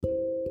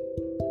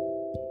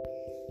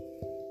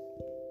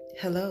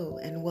Hello,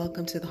 and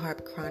welcome to the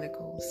Harp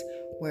Chronicles,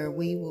 where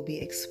we will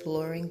be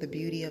exploring the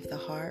beauty of the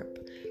harp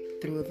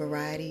through a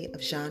variety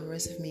of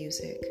genres of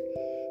music,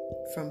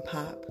 from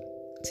pop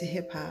to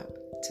hip-hop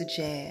to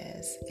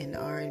jazz and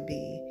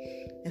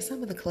R&B, and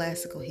some of the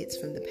classical hits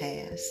from the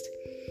past.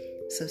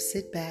 So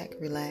sit back,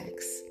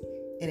 relax,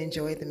 and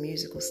enjoy the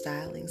musical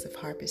stylings of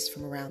harpists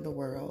from around the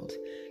world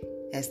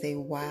as they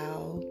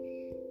wow,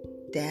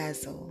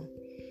 dazzle,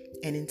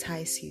 and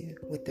entice you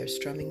with their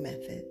strumming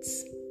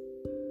methods.